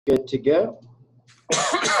Good to go.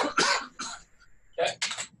 Okay.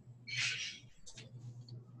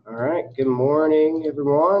 All right. Good morning,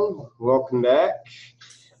 everyone. Welcome back.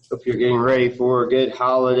 Hope you're getting ready for a good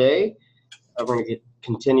holiday. We're going to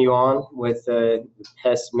continue on with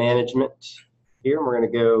pest management here. We're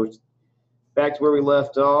going to go back to where we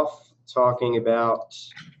left off, talking about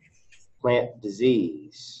plant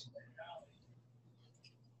disease.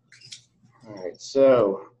 All right.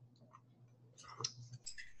 So,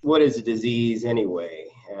 what is a disease anyway?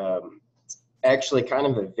 Actually, kind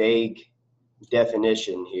of a vague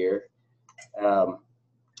definition here.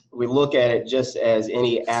 We look at it just as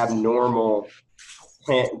any abnormal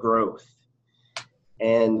plant growth.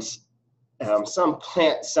 And some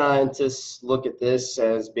plant scientists look at this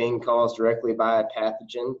as being caused directly by a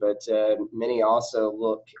pathogen, but many also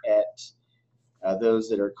look at those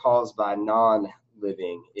that are caused by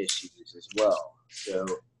non-living issues as well. So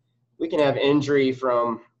we can have injury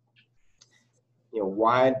from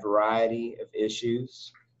wide variety of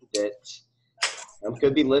issues that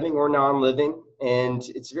could be living or non-living, and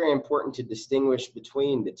it's very important to distinguish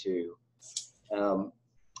between the two.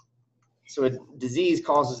 So a disease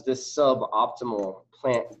causes this suboptimal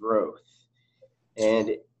plant growth,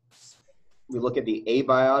 and we look at the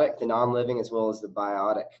abiotic, the non-living, as well as the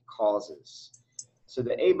biotic causes. So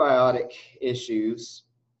the abiotic issues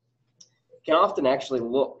can often actually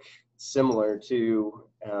look similar to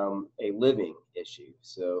a living issue.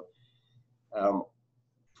 So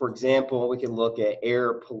for example, we can look at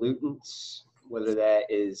air pollutants, whether that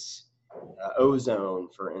is ozone,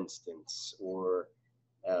 for instance, or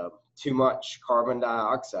too much carbon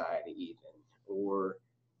dioxide even, or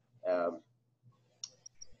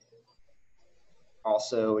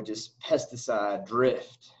also just pesticide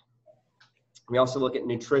drift. We also look at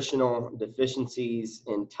nutritional deficiencies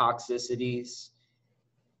and toxicities,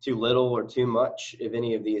 too little or too much of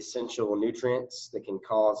any of the essential nutrients that can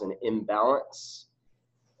cause an imbalance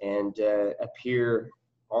and appear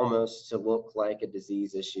almost to look like a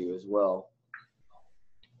disease issue as well.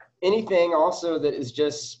 Anything also that is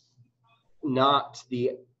just not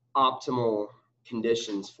the optimal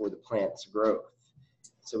conditions for the plant's growth.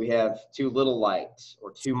 So we have too little light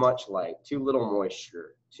or too much light, too little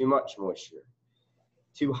moisture, too much moisture,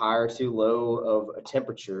 too high or too low of a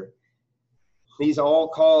temperature. These all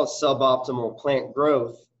cause suboptimal plant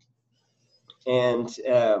growth and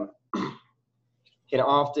can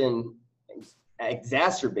often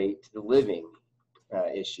exacerbate the living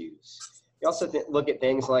issues. We also look at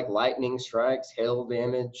things like lightning strikes, hail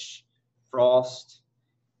damage, frost,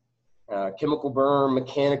 chemical burn,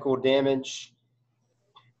 mechanical damage.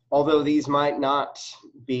 Although these might not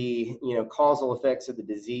be, causal effects of the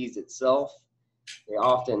disease itself, they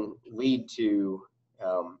often lead to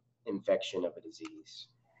infection of a disease.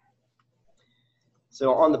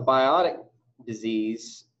 So on the biotic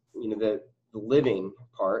disease, the living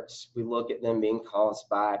parts, we look at them being caused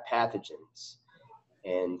by pathogens.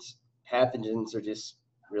 And pathogens are just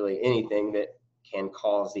really anything that can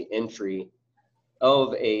cause the entry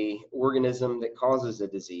of a organism that causes a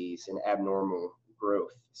disease and abnormal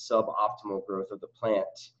growth, suboptimal growth of the plant.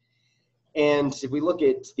 And if we look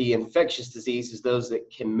at the infectious diseases, those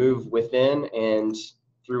that can move within and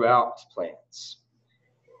throughout plants.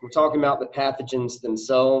 We're talking about the pathogens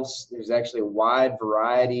themselves. There's actually a wide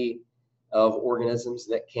variety of organisms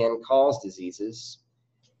that can cause diseases.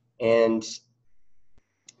 And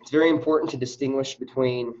it's very important to distinguish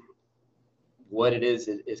between what it is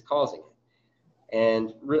causing it.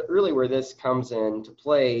 And really where this comes into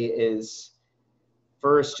play is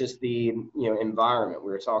first just the environment.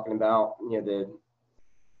 We were talking about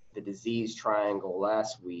the disease triangle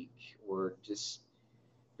last week, or just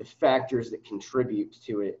the factors that contribute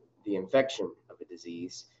to it, the infection of a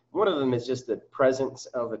disease. One of them is just the presence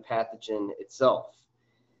of a pathogen itself.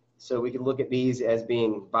 So we can look at these as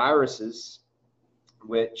being viruses,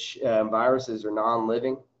 which viruses are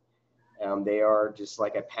non-living. They are just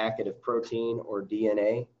like a packet of protein or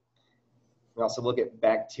DNA. We also look at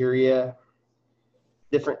bacteria,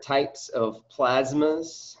 different types of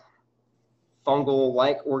plasmas,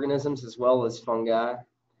 fungal-like organisms as well as fungi,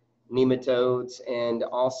 nematodes, and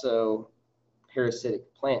also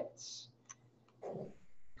parasitic plants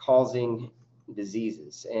causing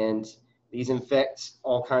diseases. And these infect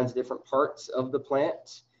all kinds of different parts of the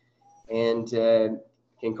plant and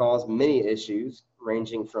can cause many issues,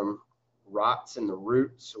 ranging from rots in the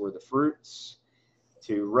roots or the fruits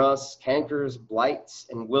to rust, cankers, blights,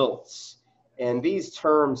 and wilts. And these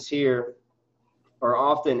terms here are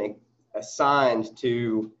often assigned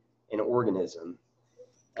to an organism.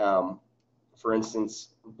 For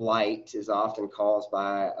instance, blight is often caused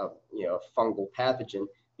by a fungal pathogen.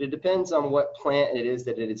 But it depends on what plant it is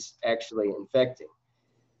that it is actually infecting.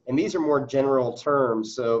 And these are more general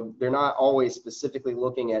terms, so they're not always specifically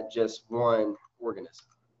looking at just one organism.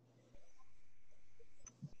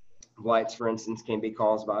 Blights, for instance, can be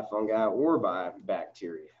caused by fungi or by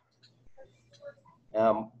bacteria.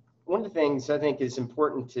 One of the things I think is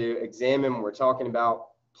important to examine when we're talking about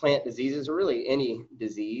plant diseases, or really any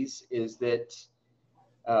disease, is that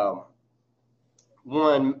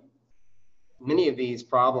one, many of these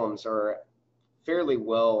problems are fairly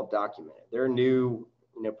well documented. There are new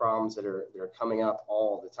problems that are coming up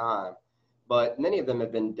all the time, but many of them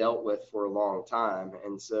have been dealt with for a long time,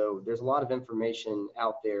 and so there's a lot of information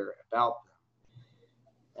out there about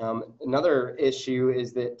them. Another issue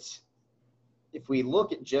is that if we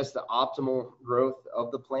look at just the optimal growth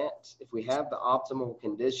of the plant, if we have the optimal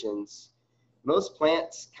conditions, most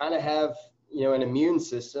plants kind of have an immune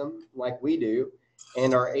system like we do,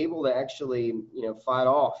 and are able to actually fight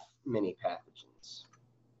off many pathogens.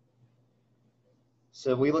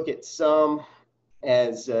 So we look at some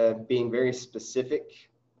as being very specific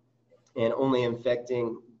and only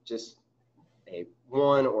infecting just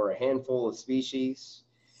one or a handful of species,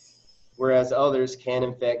 whereas others can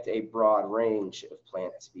infect a broad range of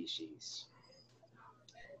plant species.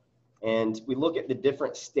 And we look at the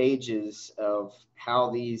different stages of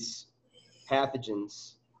how these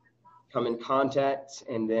pathogens come in contact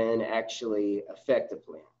and then actually affect a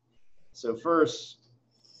plant. So first,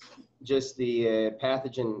 just the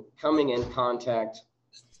pathogen coming in contact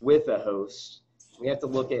with a host, we have to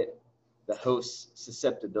look at the host's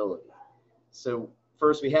susceptibility. So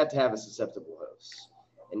first, we have to have a susceptible host.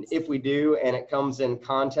 And if we do, and it comes in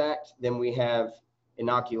contact, then we have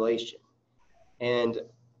inoculation. And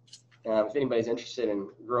if anybody's interested in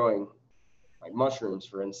growing like mushrooms,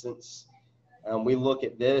 for instance, we look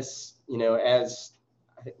at this, as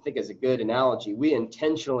I think as a good analogy. We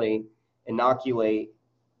intentionally inoculate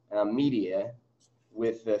media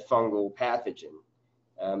with the fungal pathogen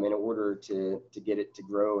in order to get it to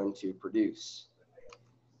grow and to produce.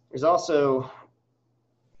 There's also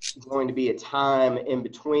going to be a time in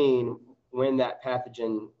between when that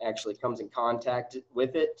pathogen actually comes in contact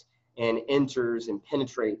with it and enters and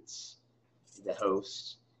penetrates the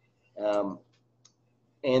host,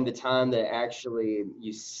 and the time that actually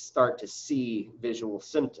you start to see visual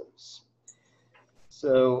symptoms.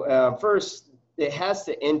 So first, it has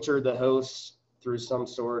to enter the host through some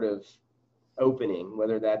sort of opening,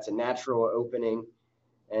 whether that's a natural opening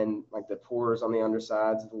and like the pores on the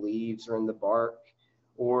undersides of the leaves or in the bark,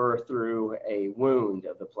 or through a wound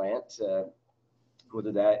of the plant,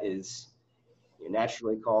 whether that is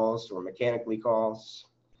naturally caused or mechanically caused.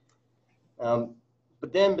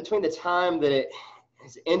 But then between the time that it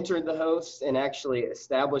has entered the host and actually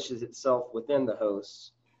establishes itself within the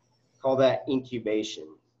host, call that incubation.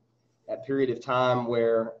 That period of time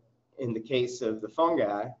where, in the case of the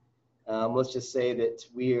fungi, let's just say that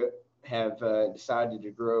we have decided to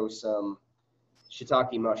grow some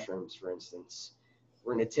shiitake mushrooms, for instance.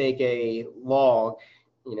 We're going to take a log,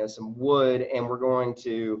 some wood, and we're going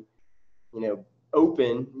to,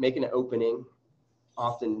 make an opening,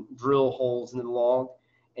 often drill holes into the log,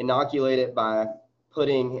 inoculate it by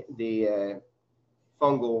putting the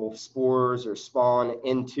fungal spores or spawn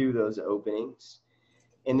into those openings.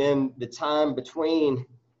 And then the time between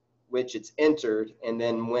which it's entered and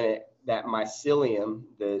then when that mycelium,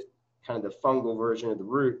 the kind of the fungal version of the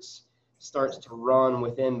roots, starts to run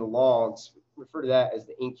within the logs, refer to that as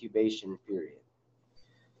the incubation period.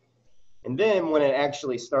 And then when it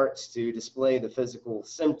actually starts to display the physical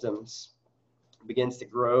symptoms, begins to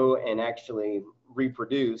grow and actually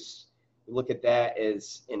reproduce, we look at that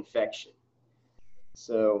as infection.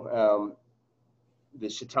 So the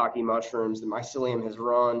shiitake mushrooms, the mycelium has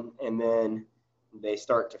run, and then they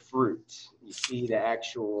start to fruit. You see the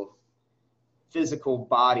actual physical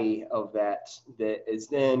body of that is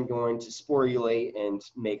then going to sporulate and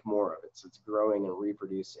make more of it. So it's growing and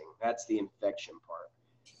reproducing. That's the infection part.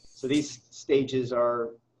 So these stages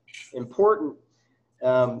are important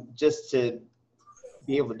just to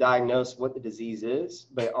be able to diagnose what the disease is,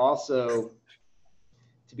 but also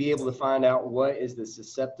to be able to find out what is the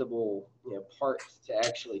susceptible part to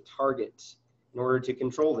actually target in order to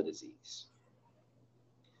control the disease.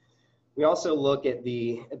 We also look at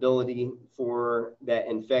the ability for that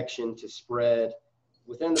infection to spread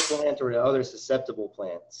within the plant or to other susceptible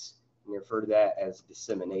plants. We refer to that as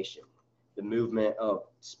dissemination, the movement of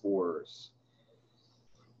spores.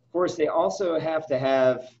 Of course, they also have to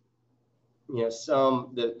have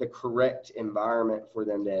the correct environment for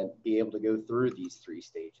them to be able to go through these three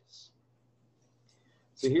stages.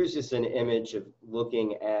 So here's just an image of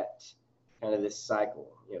looking at kind of this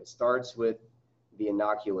cycle. It starts with the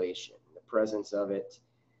inoculation, the presence of it.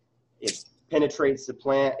 It penetrates the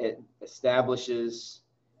plant, it establishes,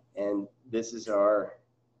 and this is our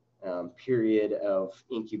period of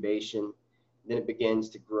incubation. Then it begins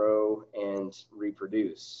to grow and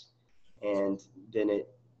reproduce. And then it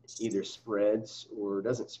either spreads or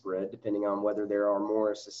doesn't spread, depending on whether there are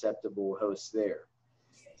more susceptible hosts there.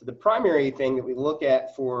 So the primary thing that we look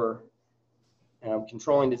at for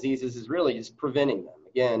controlling diseases is really just preventing them.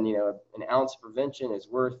 Again, an ounce of prevention is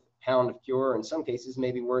worth a pound of cure. In some cases,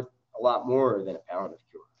 maybe worth a lot more than a pound of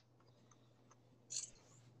cure.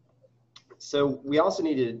 So we also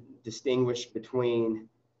need to distinguish between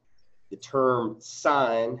the term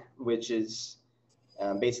sign, which is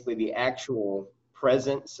basically the actual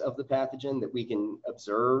presence of the pathogen that we can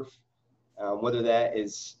observe, whether that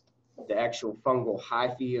is the actual fungal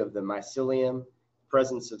hyphae of the mycelium,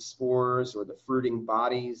 presence of spores, or the fruiting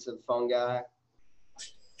bodies of fungi,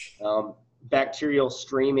 bacterial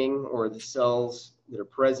streaming, or the cells that are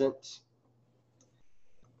present,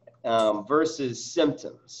 versus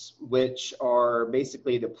symptoms, which are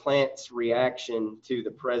basically the plant's reaction to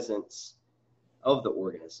the presence of the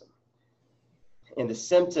organism. And the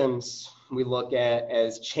symptoms we look at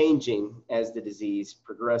as changing as the disease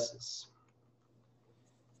progresses.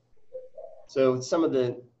 So some of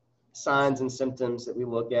the signs and symptoms that we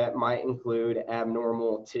look at might include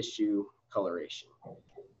abnormal tissue coloration.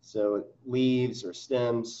 So leaves or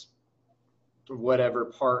stems, whatever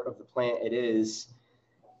part of the plant it is,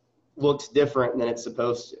 looks different than it's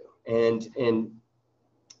supposed to. And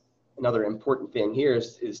another important thing here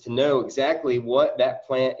is to know exactly what that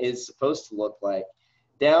plant is supposed to look like,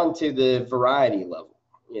 down to the variety level.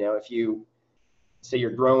 If you say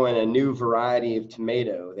you're growing a new variety of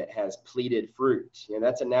tomato that has pleated fruit,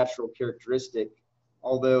 that's a natural characteristic.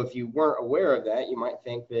 Although if you weren't aware of that, you might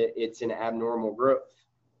think that it's an abnormal growth.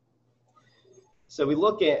 So we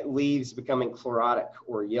look at leaves becoming chlorotic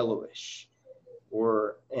or yellowish,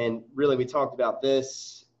 and really we talked about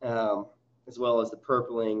this as well as the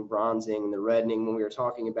purpling, bronzing, and the reddening when we were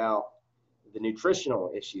talking about the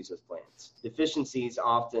nutritional issues with plants. Deficiencies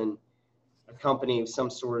often accompany some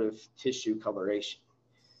sort of tissue coloration.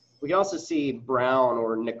 We can also see brown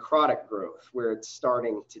or necrotic growth where it's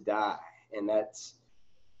starting to die, and that's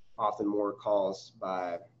often more caused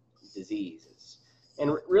by diseases.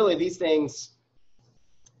 And really these things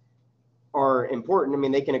are important. I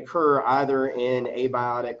mean, they can occur either in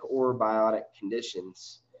abiotic or biotic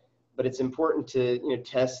conditions, but it's important to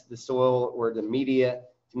test the soil or the media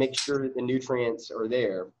to make sure that the nutrients are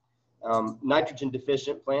there. Nitrogen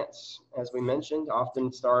deficient plants, as we mentioned,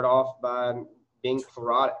 often start off by being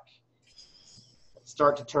chlorotic,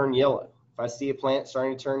 start to turn yellow. If I see a plant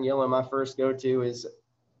starting to turn yellow, my first go-to is,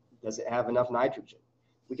 does it have enough nitrogen?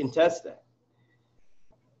 We can test that.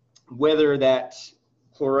 Whether that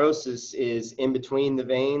chlorosis is in between the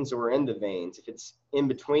veins or in the veins. If it's in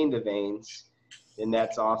between the veins, then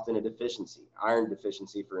that's often a deficiency. Iron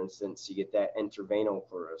deficiency, for instance, you get that intervenal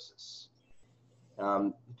chlorosis.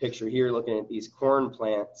 The picture here looking at these corn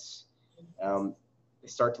plants, they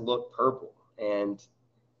start to look purple, and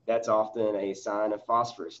that's often a sign of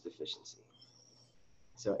phosphorus deficiency.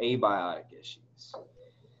 So abiotic issues.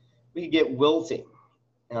 We could get wilting,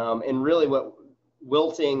 and really what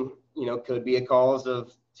wilting could be a cause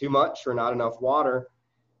of too much or not enough water,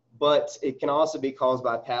 but it can also be caused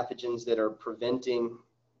by pathogens that are preventing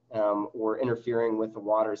or interfering with the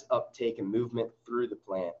water's uptake and movement through the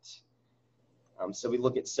plant. So we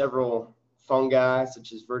look at several fungi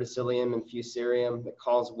such as verticillium and fusarium that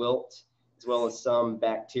cause wilt, as well as some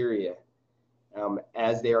bacteria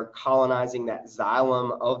as they are colonizing that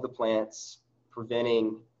xylem of the plants,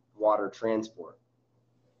 preventing water transport.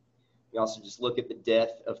 We also just look at the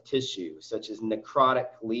death of tissue, such as necrotic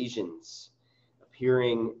lesions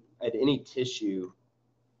appearing at any tissue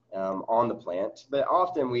on the plant. But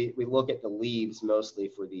often we look at the leaves mostly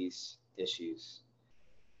for these issues.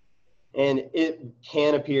 And it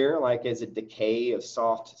can appear like as a decay of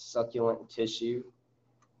soft succulent tissue,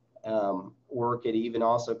 or it could even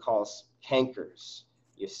also cause cankers,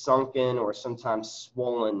 sunken or sometimes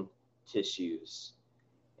swollen tissues,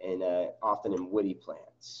 and often in woody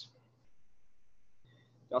plants.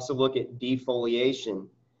 We also look at defoliation.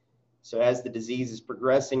 So as the disease is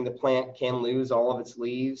progressing, the plant can lose all of its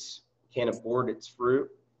leaves, can abort its fruit.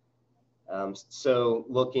 So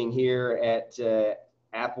looking here at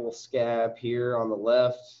apple scab here on the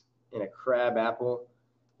left in a crab apple,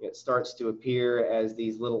 it starts to appear as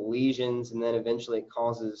these little lesions, and then eventually it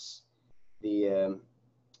causes the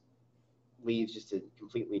leaves just to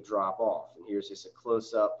completely drop off. And here's just a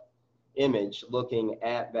close-up image looking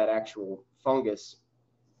at that actual fungus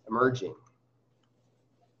emerging.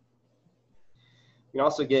 You can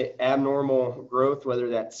also get abnormal growth, whether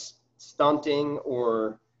that's stunting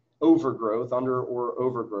or overgrowth, under or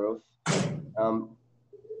overgrowth, kind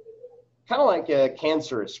of like a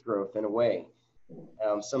cancerous growth in a way.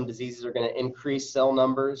 Some diseases are going to increase cell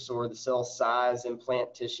numbers or the cell size in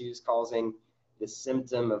plant tissues, causing the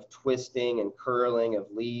symptom of twisting and curling of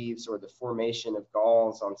leaves or the formation of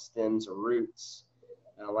galls on stems or roots,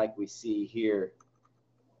 like we see here.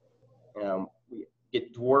 We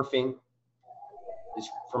get dwarfing is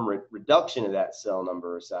from reduction of that cell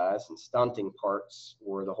number or size, and stunting parts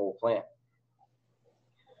or the whole plant.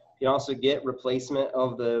 You can also get replacement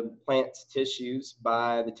of the plant's tissues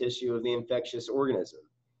by the tissue of the infectious organism.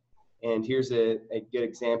 And here's a good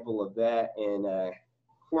example of that in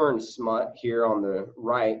corn smut here on the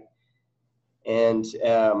right. And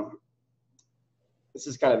this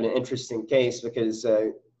is kind of an interesting case because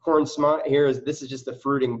corn smut here this is just the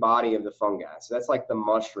fruiting body of the fungi. So that's like the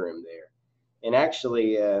mushroom there. And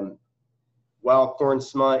actually, while corn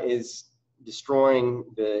smut is destroying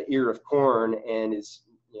the ear of corn and is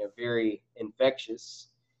very infectious,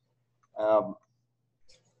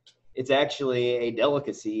 it's actually a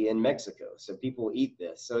delicacy in Mexico. So people eat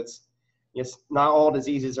this. So it's not all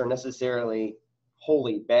diseases are necessarily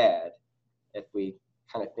wholly bad if we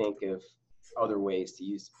kind of think of other ways to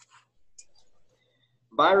use them.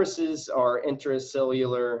 Viruses are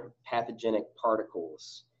intracellular pathogenic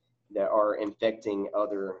particles that are infecting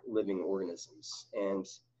other living organisms. And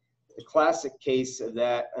the classic case of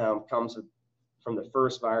that comes from the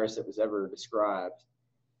first virus that was ever described.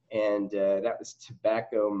 And that was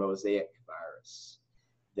tobacco mosaic virus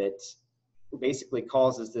that basically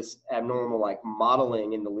causes this abnormal like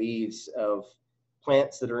mottling in the leaves of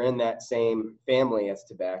plants that are in that same family as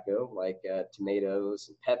tobacco, like tomatoes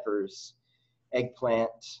and peppers,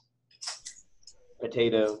 eggplant,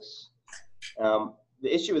 potatoes.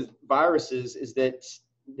 The issue with viruses is that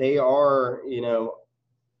they are,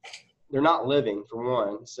 they're not living for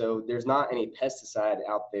one, so there's not any pesticide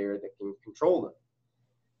out there that can control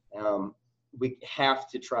them. We have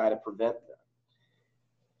to try to prevent them.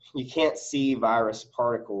 You can't see virus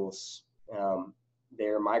particles.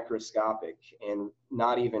 They're microscopic, and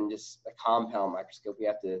not even just a compound microscope. We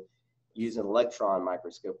have to use an electron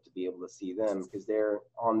microscope to be able to see them because they're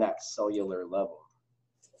on that cellular level.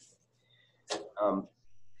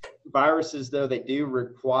 Viruses, though, they do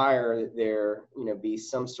require that there be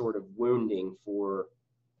some sort of wounding for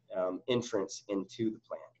entrance into the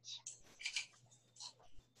plant.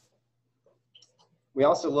 We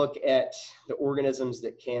also look at the organisms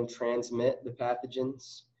that can transmit the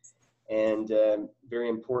pathogens, and very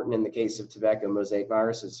important in the case of tobacco mosaic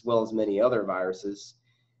virus as well as many other viruses.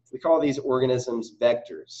 We call these organisms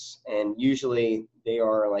vectors, and usually they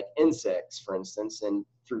are like insects, for instance, and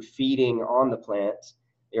through feeding on the plant,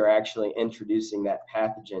 they're actually introducing that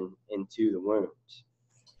pathogen into the wound.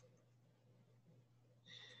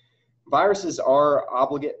 Viruses are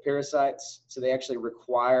obligate parasites, so they actually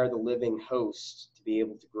require the living host to be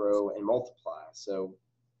able to grow and multiply. So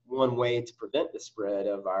one way to prevent the spread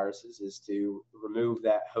of viruses is to remove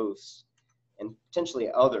that host and potentially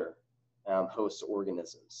other host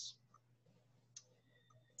organisms.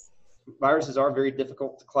 Viruses are very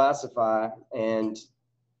difficult to classify, and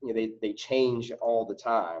they change all the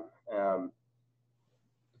time.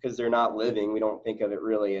 Because they're not living, we don't think of it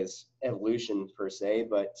really as evolution per se,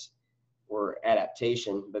 or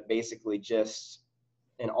adaptation, but basically just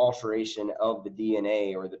an alteration of the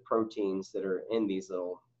DNA or the proteins that are in these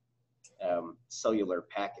little cellular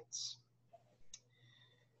packets.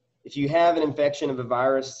 If you have an infection of a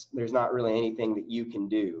virus, there's not really anything that you can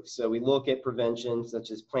do. So we look at prevention,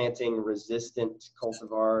 such as planting resistant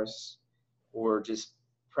cultivars or just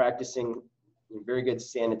practicing very good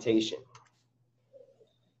sanitation,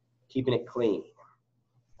 keeping it clean.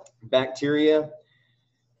 Bacteria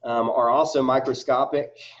are also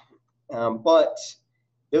microscopic, but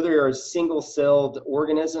though they are single-celled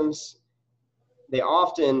organisms, they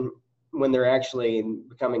often, when they're actually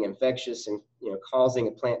becoming infectious and causing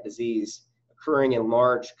a plant disease, occurring in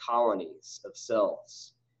large colonies of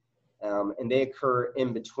cells, and they occur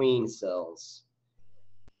in between cells.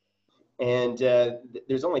 And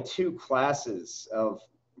there's only two classes of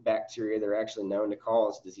bacteria that are actually known to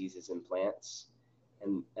cause diseases in plants,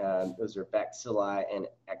 and those are bacilli and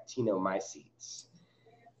actinomycetes.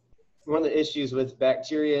 One of the issues with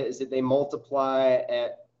bacteria is that they multiply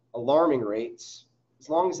at alarming rates as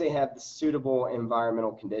long as they have the suitable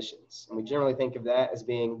environmental conditions. And we generally think of that as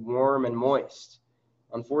being warm and moist.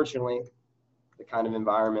 Unfortunately, the kind of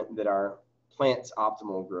environment that our plants'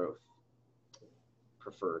 optimal growth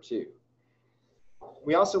prefer too.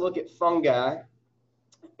 We also look at fungi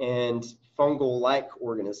and fungal-like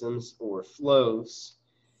organisms, or flows,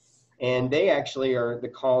 and they actually are the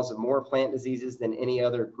cause of more plant diseases than any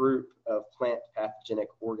other group of plant pathogenic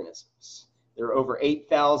organisms. There are over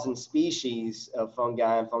 8,000 species of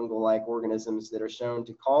fungi and fungal-like organisms that are shown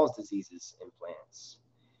to cause diseases in plants.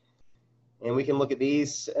 And we can look at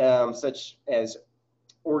these such as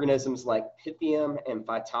organisms like Pythium and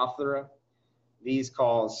Phytophthora. These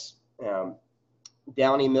cause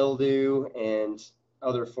downy mildew and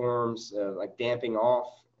other forms of like damping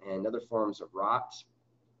off and other forms of rot.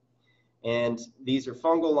 And these are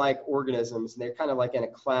fungal-like organisms, and they're kind of like in a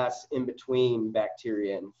class in between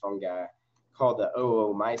bacteria and fungi called the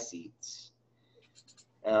oomycetes.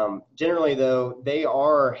 Generally, though, they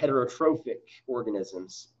are heterotrophic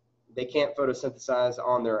organisms. They can't photosynthesize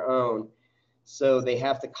on their own, so they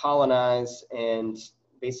have to colonize and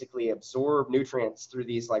basically absorb nutrients through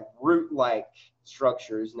these like root-like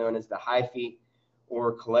structures known as the hyphae,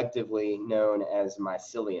 or collectively known as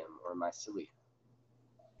mycelium or mycelia.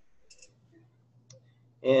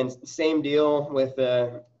 And same deal with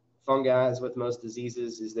fungi as with most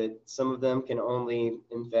diseases, is that some of them can only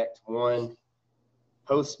infect one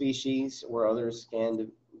host species, or others can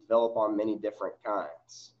develop on many different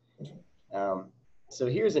kinds. So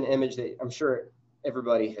here's an image that I'm sure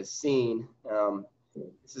everybody has seen.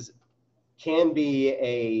 This can be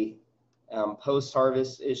a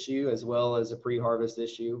post-harvest issue as well as a pre-harvest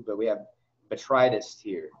issue, but we have botrytis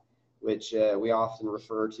here, which we often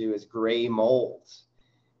refer to as gray mold.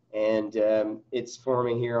 And it's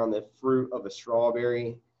forming here on the fruit of a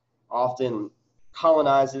strawberry, often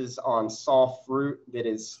colonizes on soft fruit that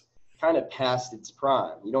is kind of past its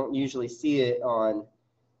prime. You don't usually see it on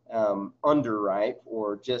underripe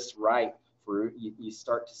or just ripe fruit. You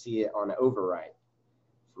start to see it on overripe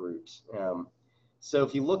fruit. So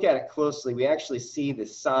if you look at it closely, we actually see the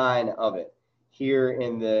sign of it here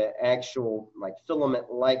in the actual like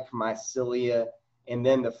filament-like mycelia, and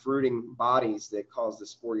then the fruiting bodies that cause the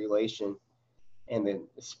sporulation and the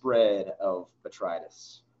spread of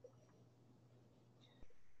botrytis.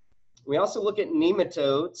 We also look at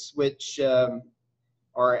nematodes, which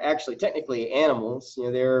are actually technically animals.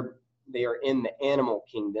 You know, they are in the animal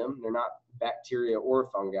kingdom. They're not bacteria or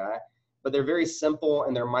fungi, but they're very simple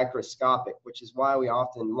and they're microscopic, which is why we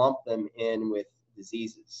often lump them in with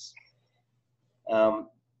diseases.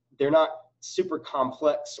 They're not super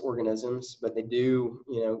complex organisms, but they do,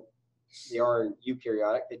 you know, they are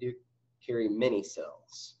eukaryotic. They do carry many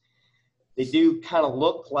cells. They do kind of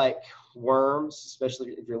look like worms,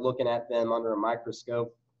 especially if you're looking at them under a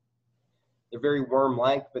microscope. They're very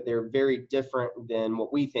worm-like, but they're very different than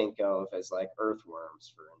what we think of as like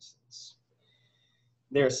earthworms, for instance.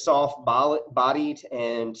 They're soft-bodied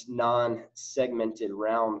and non-segmented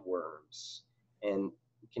roundworms, and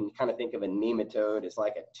you can kind of think of a nematode as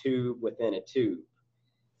like a tube within a tube.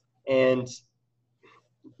 And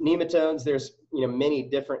nematodes, there's many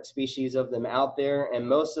different species of them out there, and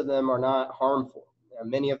most of them are not harmful.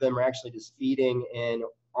 Many of them are actually just feeding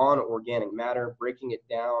on organic matter, breaking it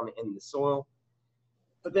down in the soil.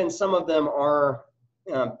 But then some of them are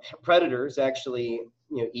predators, actually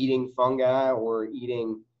eating fungi or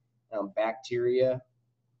eating bacteria.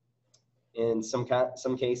 In some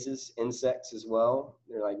cases, insects as well.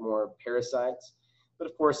 They're like more parasites. But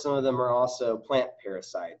of course, some of them are also plant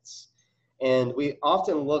parasites. And we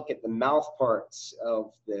often look at the mouth parts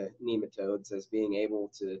of the nematodes as being able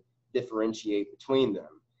to differentiate between them.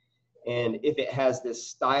 And if it has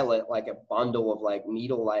this stylet, like a bundle of like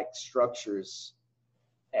needle-like structures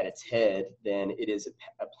at its head, then it is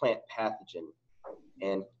a plant pathogen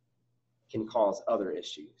and can cause other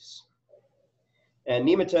issues. And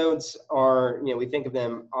nematodes are, we think of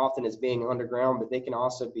them often as being underground, but they can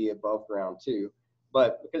also be above ground too.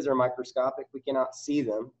 But because they're microscopic, we cannot see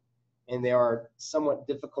them, and they are somewhat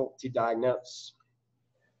difficult to diagnose.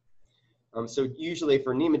 So usually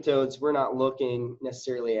for nematodes, we're not looking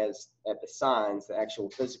necessarily at the signs, the actual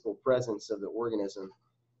physical presence of the organism,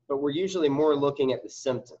 but we're usually more looking at the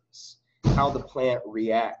symptoms, how the plant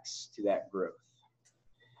reacts to that growth.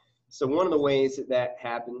 So one of the ways that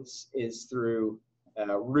happens is through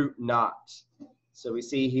root knot. So we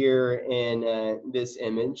see here in this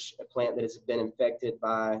image a plant that has been infected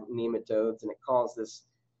by nematodes, and it causes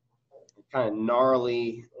this kind of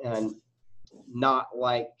gnarly and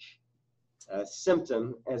knot-like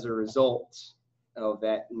symptom as a result of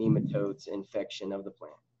that nematode's infection of the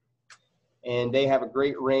plant. And they have a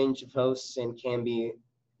great range of hosts and can be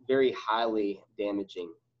very highly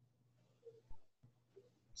damaging.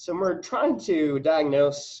 So when we're trying to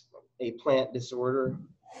diagnose a plant disorder,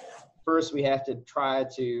 first we have to try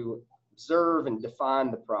to observe and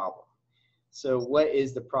define the problem. So what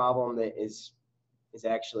is the problem that is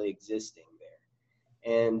actually existing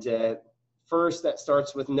there? And first, that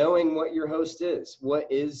starts with knowing what your host is. What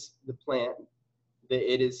is the plant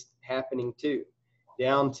that it is happening to,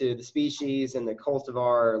 down to the species and the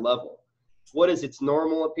cultivar level? What is its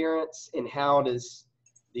normal appearance, and how does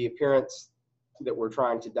the appearance that we're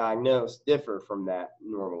trying to diagnose differ from that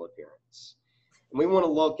normal appearance? And we want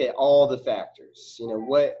to look at all the factors.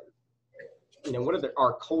 What are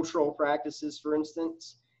our cultural practices, for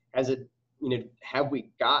instance? Have we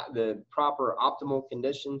got the proper optimal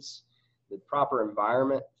conditions, the proper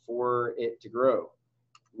environment for it to grow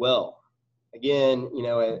well? Again,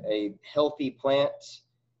 a healthy plant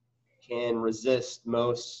can resist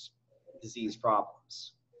most disease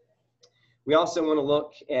problems. We also want to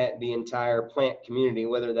look at the entire plant community,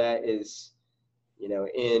 whether that is,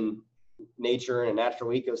 in nature and a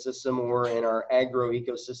natural ecosystem, or in our agro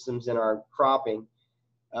ecosystems in our cropping,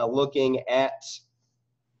 looking at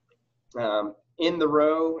in the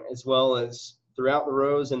row as well as throughout the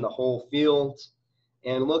rows in the whole field,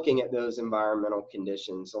 and looking at those environmental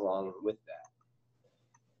conditions along with that.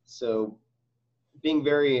 So being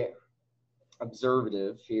very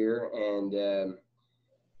observative here, and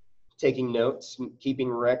taking notes,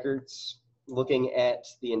 keeping records, looking at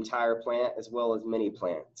the entire plant as well as many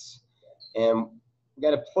plants. And we've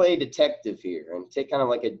got to play detective here and take kind of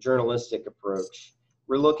like a journalistic approach.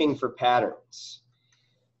 We're looking for patterns.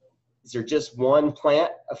 Is there just one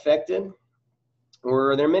plant affected,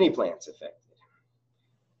 or are there many plants affected?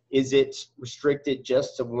 Is it restricted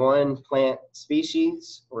just to one plant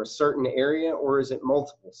species or a certain area, or is it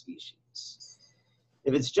multiple species?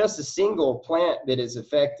 If it's just a single plant that is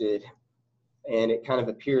affected and it kind of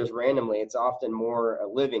appears randomly, it's often more a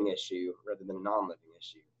living issue rather than a non-living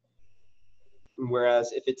issue.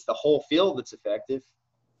 Whereas if it's the whole field that's affected,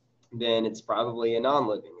 then it's probably a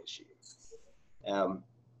non-living issue.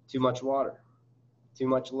 Too much water, too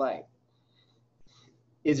much light.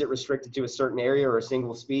 Is it restricted to a certain area or a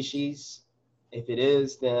single species? If it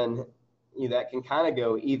is, then that can kind of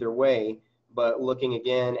go either way, but looking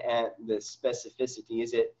again at the specificity,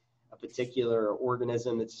 is it a particular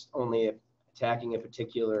organism that's only attacking a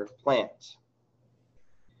particular plant?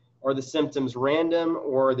 Are the symptoms random,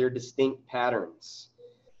 or are there distinct patterns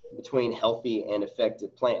between healthy and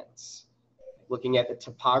affected plants? Looking at the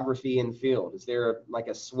topography in the field, is there like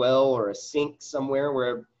a swell or a sink somewhere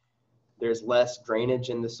where there's less drainage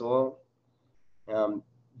in the soil?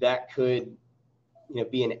 That could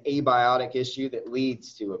be an abiotic issue that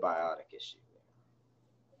leads to a biotic issue.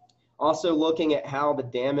 Also looking at how the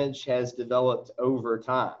damage has developed over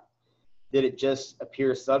time. Did it just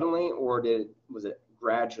appear suddenly, or was it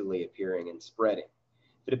gradually appearing and spreading?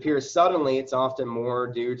 If it appears suddenly, it's often more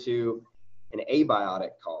due to an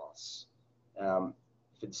abiotic cause.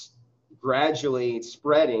 If it's gradually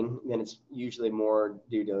spreading, then it's usually more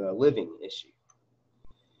due to a living issue.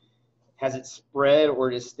 Has it spread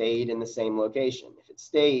or just stayed in the same location? If it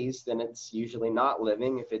stays, then it's usually not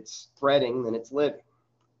living. If it's spreading, then it's living.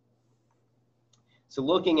 So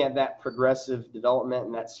looking at that progressive development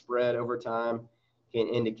and that spread over time can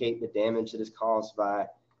indicate the damage that is caused by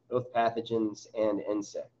both pathogens and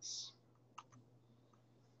insects.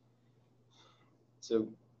 So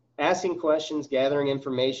asking questions, gathering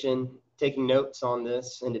information, taking notes on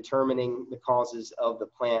this, and determining the causes of the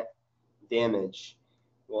plant damage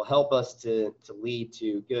will help us to lead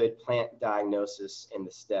to good plant diagnosis and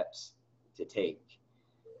the steps to take.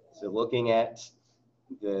 So looking at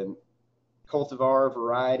the cultivar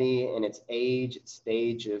variety and its age, its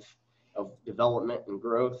stage of development and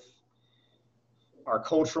growth. Our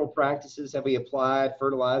cultural practices, have we applied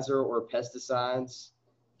fertilizer or pesticides?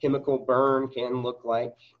 Chemical burn can look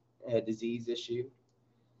like a disease issue.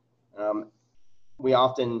 We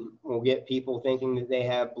often will get people thinking that they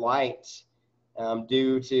have blight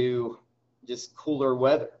due to just cooler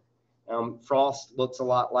weather. Frost looks a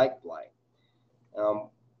lot like blight.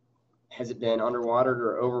 Has it been underwatered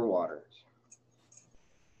or overwatered?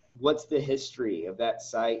 What's the history of that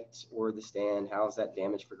site or the stand? How has that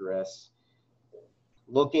damage progressed?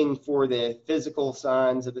 Looking for the physical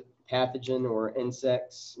signs of the pathogen or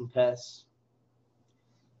insects and pests.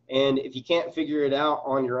 And if you can't figure it out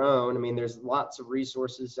on your own, I mean, there's lots of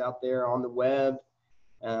resources out there on the web,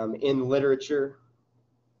 in literature,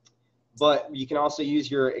 but you can also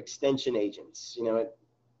use your extension agents. At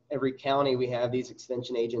every county we have these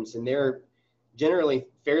extension agents, and they're generally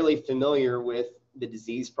fairly familiar with the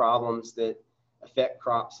disease problems that affect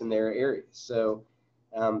crops in their areas. So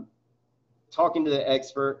talking to the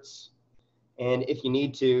experts, and if you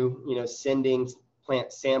need to, sending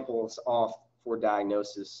plant samples off for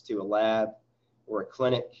diagnosis to a lab or a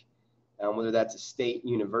clinic, whether that's a state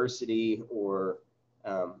university or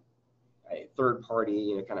a third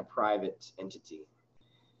party, kind of private entity.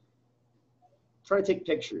 Try to take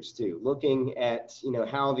pictures too, looking at,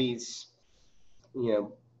 how these,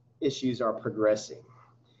 issues are progressing.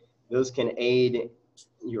 Those can aid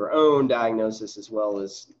your own diagnosis as well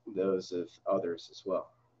as those of others as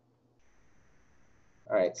well.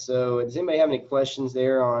 All right, so does anybody have any questions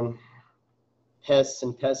there on pests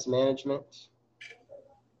and pest management?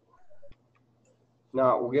 If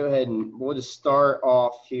not, we'll go ahead and we'll just start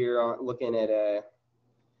off here on looking at a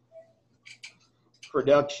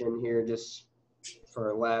production here just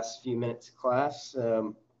for our last few minutes of class.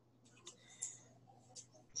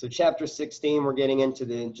 So chapter 16, we're getting into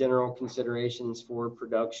the general considerations for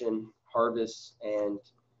production, harvest, and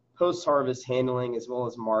post-harvest handling, as well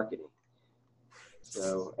as marketing.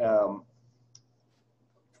 So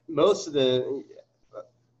most of the,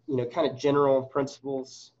 kind of general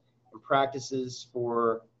principles and practices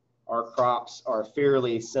for our crops are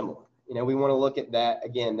fairly similar. We want to look at that,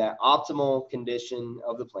 again, that optimal condition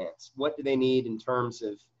of the plants. What do they need in terms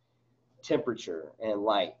of temperature and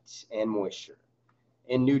light and moisture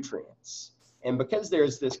and nutrients? And because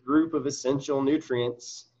there's this group of essential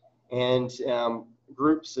nutrients and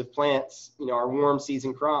groups of plants, our warm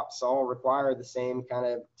season crops all require the same kind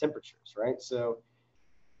of temperatures, right? So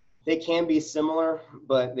they can be similar,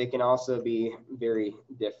 but they can also be very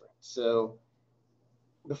different. So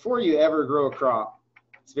before you ever grow a crop,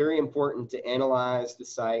 it's very important to analyze the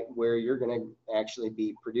site where you're going to actually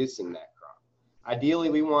be producing that crop. Ideally,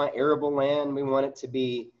 we want arable land. We want it to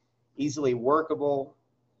be easily workable,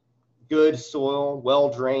 good soil,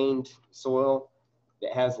 well-drained soil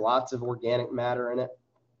that has lots of organic matter in it.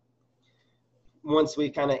 Once we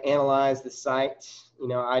kind of analyze the site,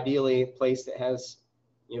 ideally a place that has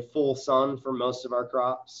full sun for most of our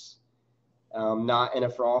crops, not in a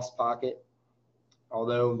frost pocket,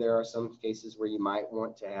 although there are some cases where you might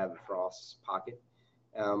want to have a frost pocket.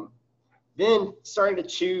 Then starting to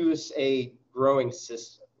choose a growing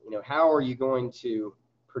system. How are you going to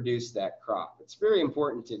produce that crop? It's very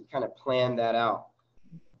important to kind of plan that out.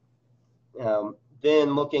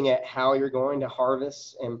 Then looking at how you're going to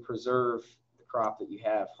harvest and preserve the crop that you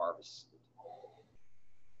have harvested.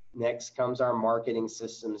 Next comes our marketing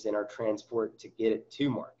systems and our transport to get it to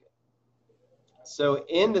market. So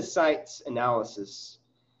in the site's analysis,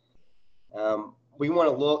 we want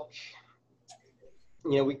to look,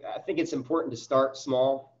 I think it's important to start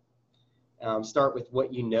small, start with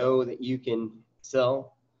what you know that you can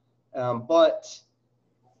sell, but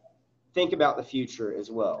think about the future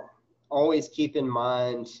as well. Always keep in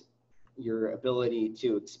mind your ability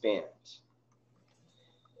to expand.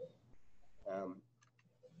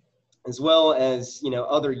 As well as,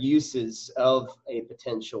 other uses of a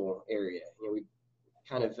potential area. We've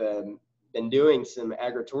kind of been doing some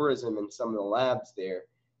agritourism in some of the labs there.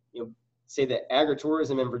 Say that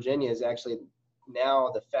agritourism in Virginia is actually now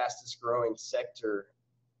the fastest growing sector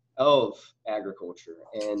of agriculture.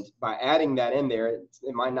 And by adding that in there,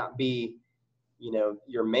 it might not be,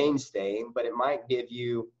 your mainstay, but it might give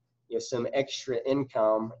you, some extra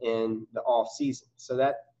income in the off season. So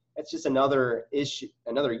that's just another issue,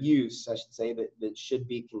 another use, I should say, that should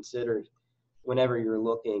be considered whenever you're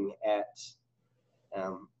looking at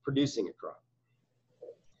producing a crop.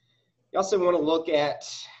 You also want to look at,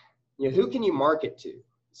 who can you market to?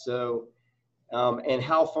 So, and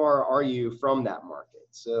how far are you from that market?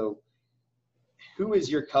 So who is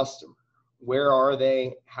your customer? Where are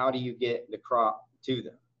they? How do you get the crop to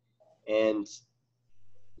them? And,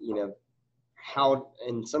 how,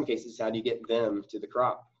 in some cases, how do you get them to the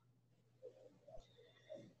crop?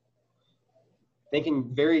 Thinking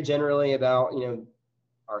very generally about,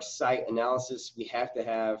 our site analysis, we have to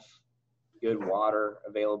have good water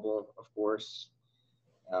available, of course,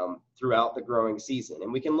 throughout the growing season.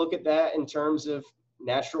 And we can look at that in terms of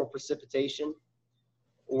natural precipitation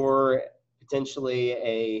or potentially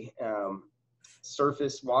a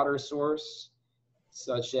surface water source,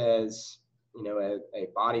 such as, a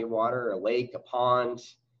body of water, a lake, a pond,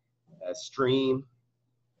 a stream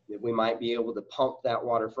that we might be able to pump that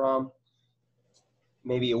water from,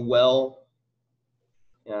 maybe a well,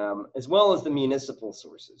 as well as the municipal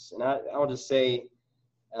sources. And I'll just say,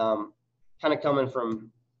 kind of coming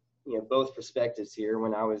from, both perspectives here,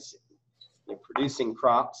 when I was producing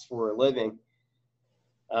crops for a living,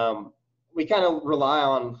 we kind of rely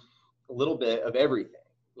on a little bit of everything.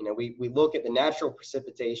 We look at the natural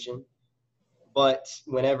precipitation, but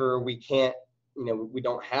whenever we can't, we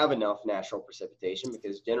don't have enough natural precipitation,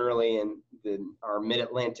 because generally in our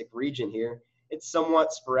mid-Atlantic region here, it's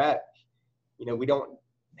somewhat sporadic. we don't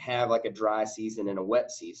have like a dry season and a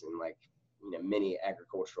wet season like, many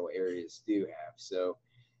agricultural areas do have. So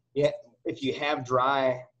yeah, if you have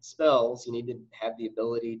dry spells, you need to have the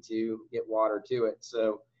ability to get water to it.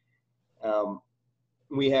 So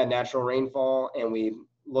we had natural rainfall, and we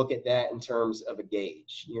look at that in terms of a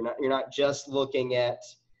gauge. You're not just looking at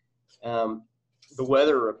the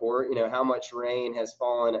weather report, how much rain has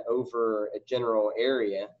fallen over a general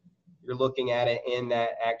area. You're looking at it in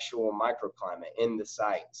that actual microclimate in the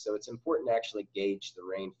site. So it's important to actually gauge the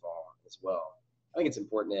rainfall as well. I think it's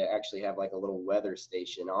important to actually have like a little weather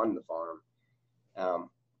station on the farm,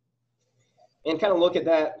 and kind of look at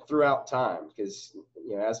that throughout time, because,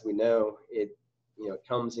 as we know, it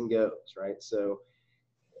comes and goes, right? So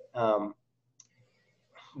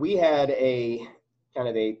we had a kind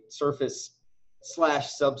of a surface /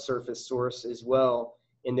 subsurface source as well,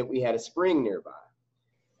 in that we had a spring nearby.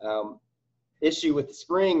 Issue with the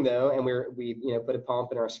spring though, and we put a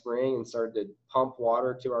pump in our spring and started to pump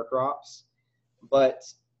water to our crops. But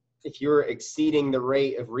if you're exceeding the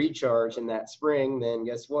rate of recharge in that spring, then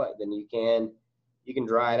guess what? Then you can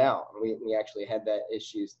dry it out. We actually had that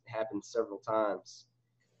issue happen several times.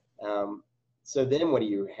 So then what do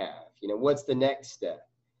you have? What's the next step?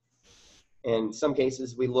 In some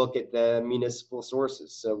cases, we look at the municipal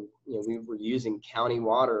sources. So, we were using county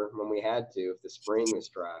water when we had to, if the spring was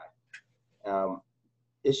dry.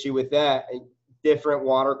 Issue with that, different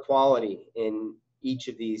water quality in each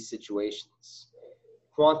of these situations.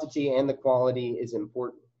 Quantity and the quality is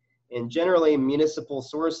important. And generally, municipal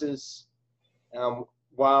sources,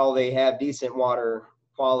 while they have decent water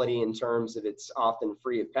quality in terms of it's often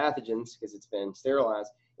free of pathogens because it's been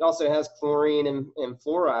sterilized, it also has chlorine and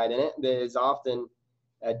fluoride in it that is often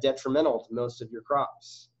detrimental to most of your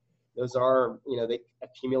crops. Those are, they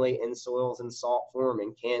accumulate in soils in salt form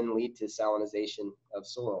and can lead to salinization of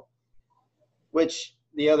soil, which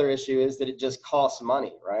the other issue is that it just costs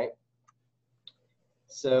money, right?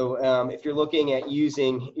 So if you're looking at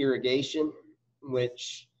using irrigation,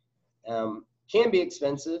 which can be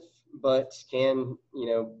expensive, but can,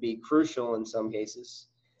 be crucial in some cases,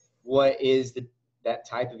 what is that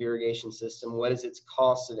type of irrigation system? What is its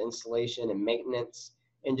cost of installation and maintenance?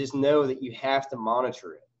 And just know that you have to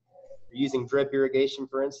monitor it. If you're using drip irrigation,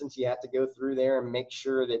 for instance, you have to go through there and make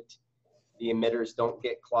sure that the emitters don't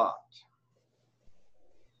get clogged.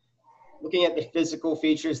 Looking at the physical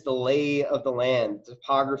features, the lay of the land,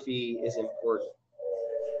 topography is important.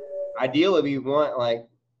 Ideally, we want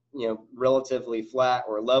relatively flat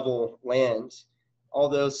or level land. All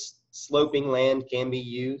those sloping land can be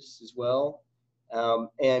used as well,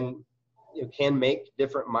 and can make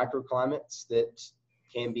different microclimates that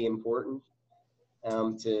can be important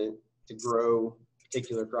to grow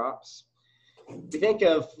particular crops. We think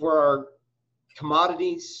of for our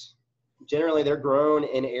commodities, generally they're grown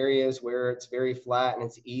in areas where it's very flat and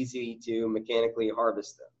it's easy to mechanically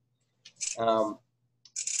harvest them.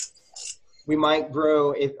 We might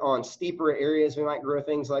grow it on steeper areas. We might grow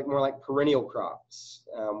things more like perennial crops.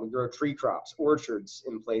 We grow tree crops, orchards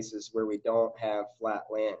in places where we don't have flat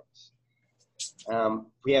land.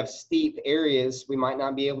 We have steep areas. We might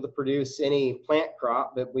not be able to produce any plant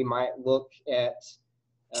crop, but we might look at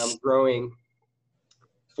growing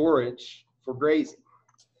forage for grazing.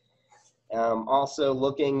 Also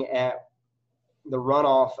looking at the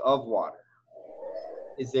runoff of water.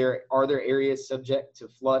 Are there areas subject to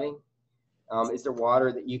flooding? Is there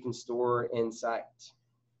water that you can store in sight?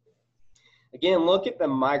 Again, look at the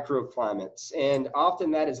microclimates, and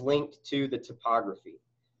often that is linked to the topography.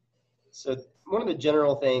 So one of the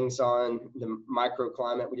general things on the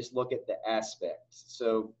microclimate, we just look at the aspect.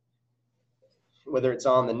 So whether it's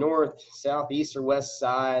on the north, south, east, or west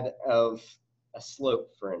side of a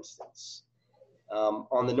slope, for instance.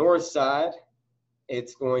 On the north side,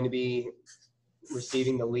 it's going to be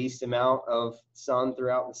receiving the least amount of sun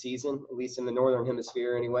throughout the season, at least in the northern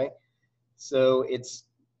hemisphere anyway. So it's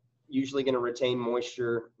usually going to retain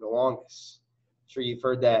moisture the longest. I'm sure you've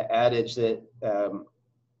heard that adage that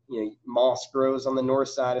moss grows on the north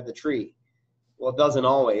side of the tree. Well, it doesn't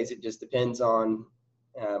always. It just depends on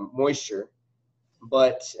moisture.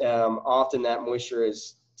 But often that moisture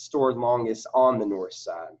is stored longest on the north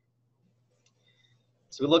side.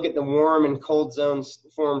 So we look at the warm and cold zones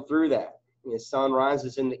formed through that. The sun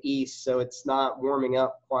rises in the east, so it's not warming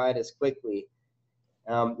up quite as quickly.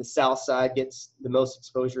 The south side gets the most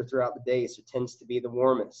exposure throughout the day, so it tends to be the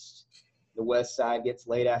warmest. The west side gets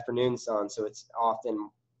late afternoon sun, so it's often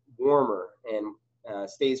warmer and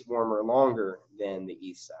stays warmer longer than the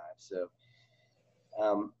east side. So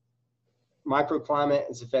microclimate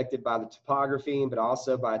is affected by the topography, but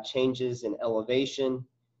also by changes in elevation.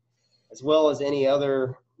 as well as any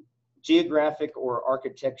other geographic or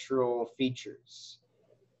architectural features,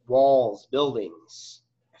 walls, buildings,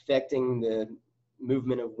 affecting the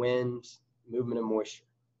movement of wind, movement of moisture.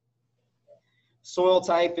 Soil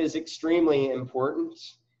type is extremely important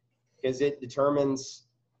because it determines,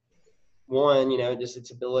 one, just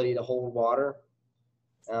its ability to hold water,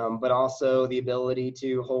 but also the ability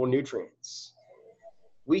to hold nutrients.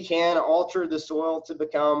 We can alter the soil to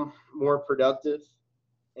become more productive,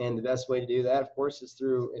 and the best way to do that, of course, is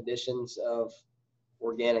through additions of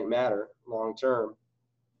organic matter long term.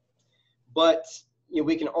 But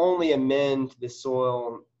we can only amend the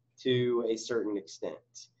soil to a certain extent.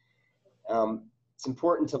 It's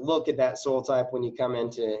important to look at that soil type when you come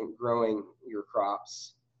into growing your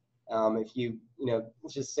crops. If you,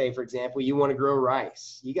 let's just say, for example, you want to grow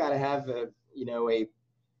rice, you got to have a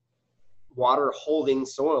water holding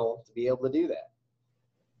soil to be able to do that.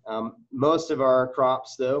 Most of our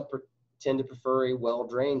crops, though, tend to prefer a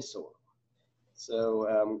well-drained soil.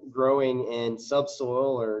 So growing in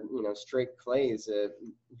subsoil or straight clay is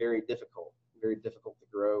very difficult to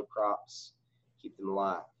grow crops, keep them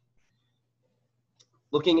alive.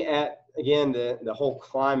 Looking at, again, the whole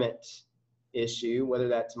climate issue, whether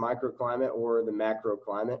that's microclimate or the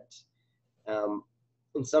macroclimate.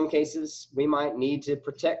 In some cases, we might need to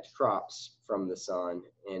protect crops from the sun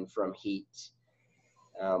and from heat,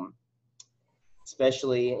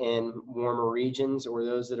 especially in warmer regions or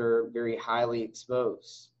those that are very highly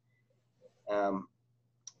exposed,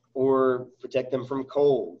 or protect them from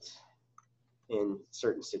cold in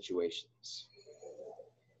certain situations.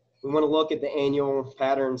 We want to look at the annual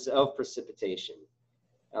patterns of precipitation.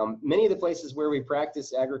 Many of the places where we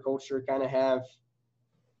practice agriculture kind of have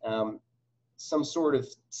some sort of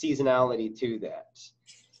seasonality to that,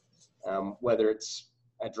 whether it's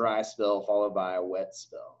a dry spell followed by a wet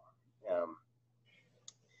spell.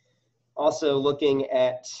 Also looking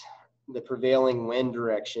at the prevailing wind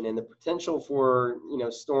direction and the potential for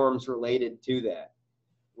storms related to that.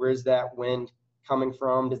 Where's that wind coming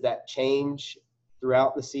from? Does that change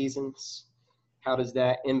throughout the seasons? How does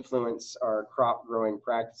that influence our crop growing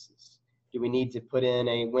practices? Do we need to put in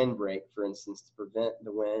a windbreak, for instance, to prevent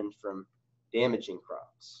the wind from damaging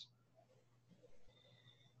crops?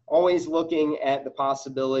 Always looking at the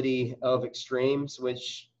possibility of extremes,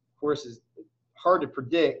 which of course is hard to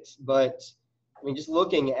predict, but I mean, just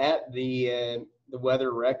looking at the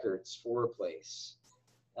weather records for a place,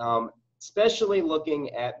 especially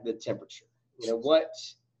looking at the temperature. What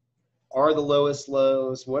are the lowest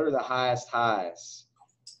lows? What are the highest highs?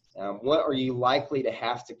 What are you likely to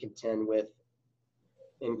have to contend with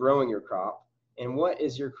in growing your crop? And what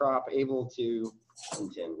is your crop able to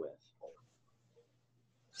contend with?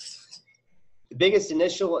 The biggest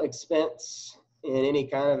initial expense in any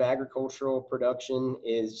kind of agricultural production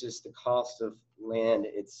is just the cost of land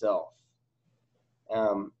itself.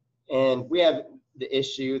 And we have the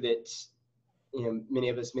issue that, many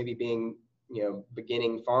of us maybe being,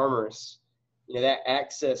 beginning farmers, that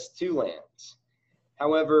access to land.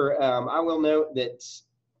 However, I will note that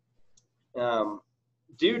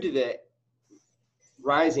due to the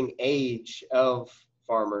rising age of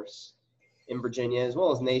farmers in Virginia, as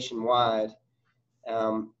well as nationwide,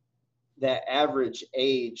 that average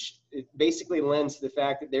age, it basically lends to the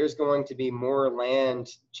fact that there's going to be more land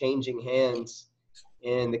changing hands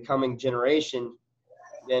in the coming generation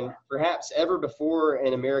than perhaps ever before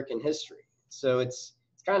in American history. So it's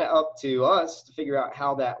kind of up to us to figure out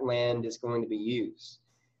how that land is going to be used.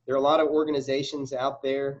 There are a lot of organizations out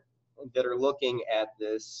there that are looking at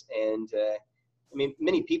this, and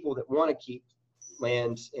many people that want to keep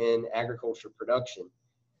land in agriculture production.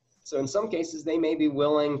 So in some cases, they may be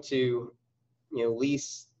willing to,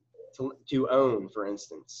 lease to own, for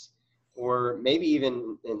instance, or maybe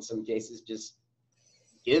even in some cases just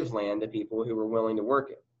give land to people who are willing to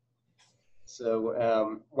work it.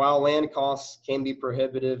 So while land costs can be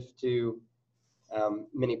prohibitive to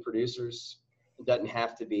many producers, it doesn't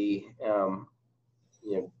have to be,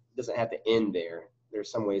 doesn't have to end there.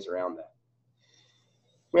 There's some ways around that.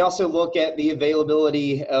 We also look at the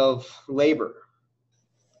availability of labor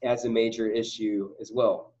as a major issue as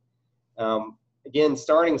well. Again,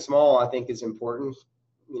 starting small, I think, is important.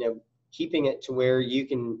 Keeping it to where you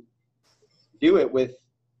can do it with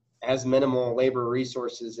as minimal labor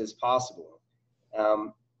resources as possible.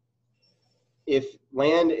 If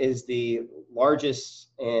land is the largest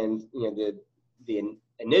and the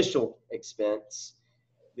initial expense,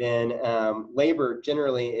 then labor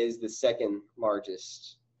generally is the second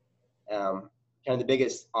largest, kind of the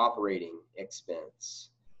biggest operating expense.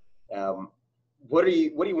 What do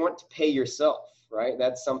you want to pay yourself, right?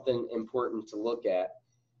 That's something important to look at.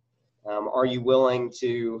 Are you willing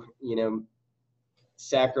to,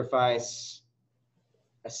 sacrifice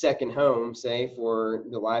a second home, say, for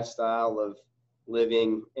the lifestyle of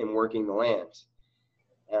living and working the land?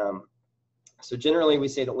 So generally, we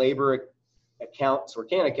say that labor accounts or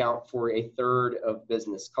can account for a third of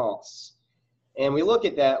business costs. And we look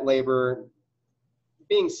at that labor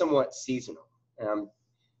being somewhat seasonal.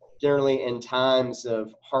 Generally, in times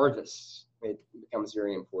of harvest, it becomes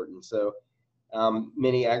very important. So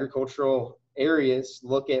many agricultural areas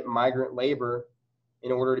look at migrant labor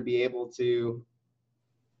in order to be able to,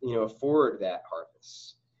 afford that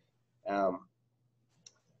harvest.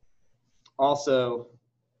 Also,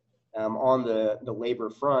 on the labor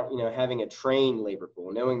front, having a trained labor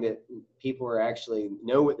pool, knowing that people are actually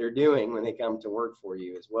know what they're doing when they come to work for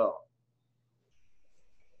you as well.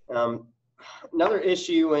 Another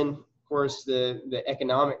issue, and of course the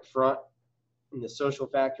economic front and the social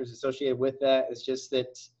factors associated with that, is just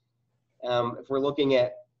that if we're looking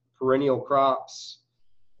at perennial crops,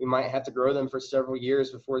 we might have to grow them for several years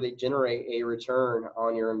before they generate a return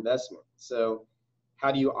on your investment. So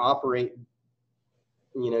how do you operate,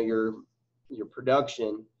 your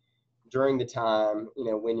production during the time,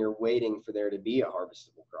 when you're waiting for there to be a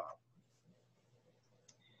harvestable crop?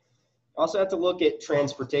 Also have to look at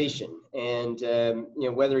transportation and,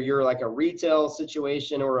 whether you're like a retail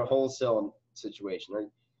situation or a wholesale situation. Are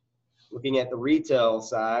looking at the retail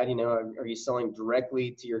side, are you selling directly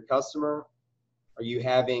to your customer? Are you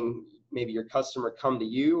having maybe your customer come to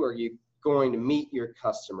you? Or are you going to meet your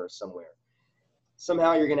customer somewhere?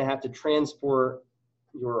 Somehow you're going to have to transport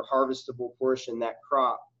your harvestable portion, that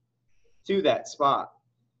crop, to that spot.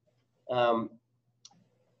 One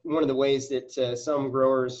of the ways that some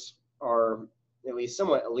growers are at least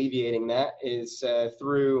somewhat alleviating that is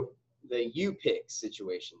through the U-pick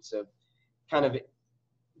situation. So kind of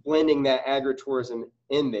blending that agritourism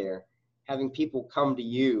in there, having people come to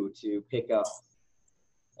you to pick up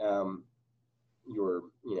your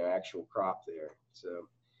actual crop there. So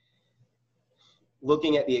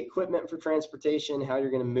looking at the equipment for transportation, how you're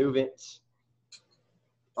going to move it,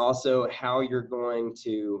 also how you're going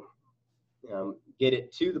to get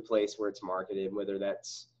it to the place where it's marketed, whether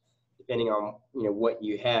that's depending on what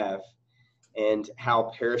you have and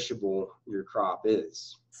how perishable your crop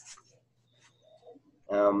is.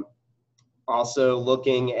 Also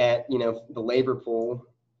looking at the labor pool,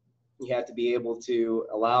 you have to be able to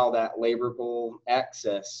allow that labor pool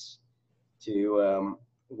access to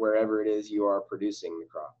wherever it is you are producing the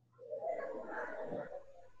crop.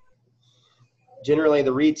 Generally,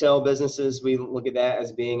 the retail businesses, we look at that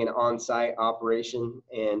as being an on-site operation,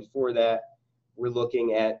 and for that, we're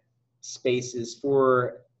looking at spaces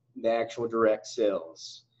for the actual direct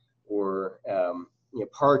sales or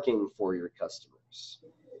parking for your customers.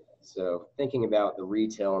 So thinking about the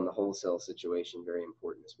retail and the wholesale situation, very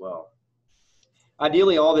important as well.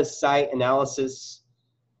 Ideally, all this site analysis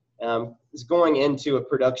is going into a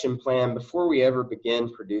production plan before we ever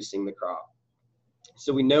begin producing the crop.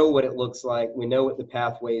 So we know what it looks like. We know what the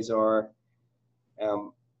pathways are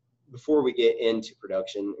before we get into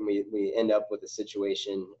production, and we end up with a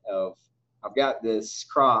situation of, I've got this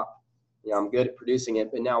crop, I'm good at producing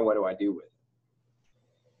it, but now what do I do with it?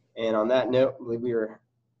 And on that note, I believe we are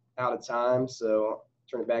out of time, so I'll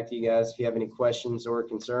turn it back to you guys if you have any questions or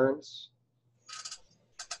concerns.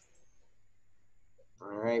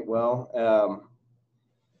 All right, well,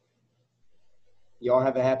 y'all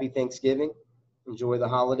have a happy Thanksgiving. Enjoy the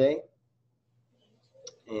holiday,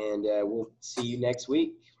 and we'll see you next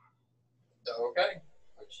week. Okay.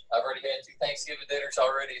 I've already had 2 Thanksgiving dinners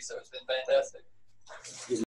already, so it's been fantastic.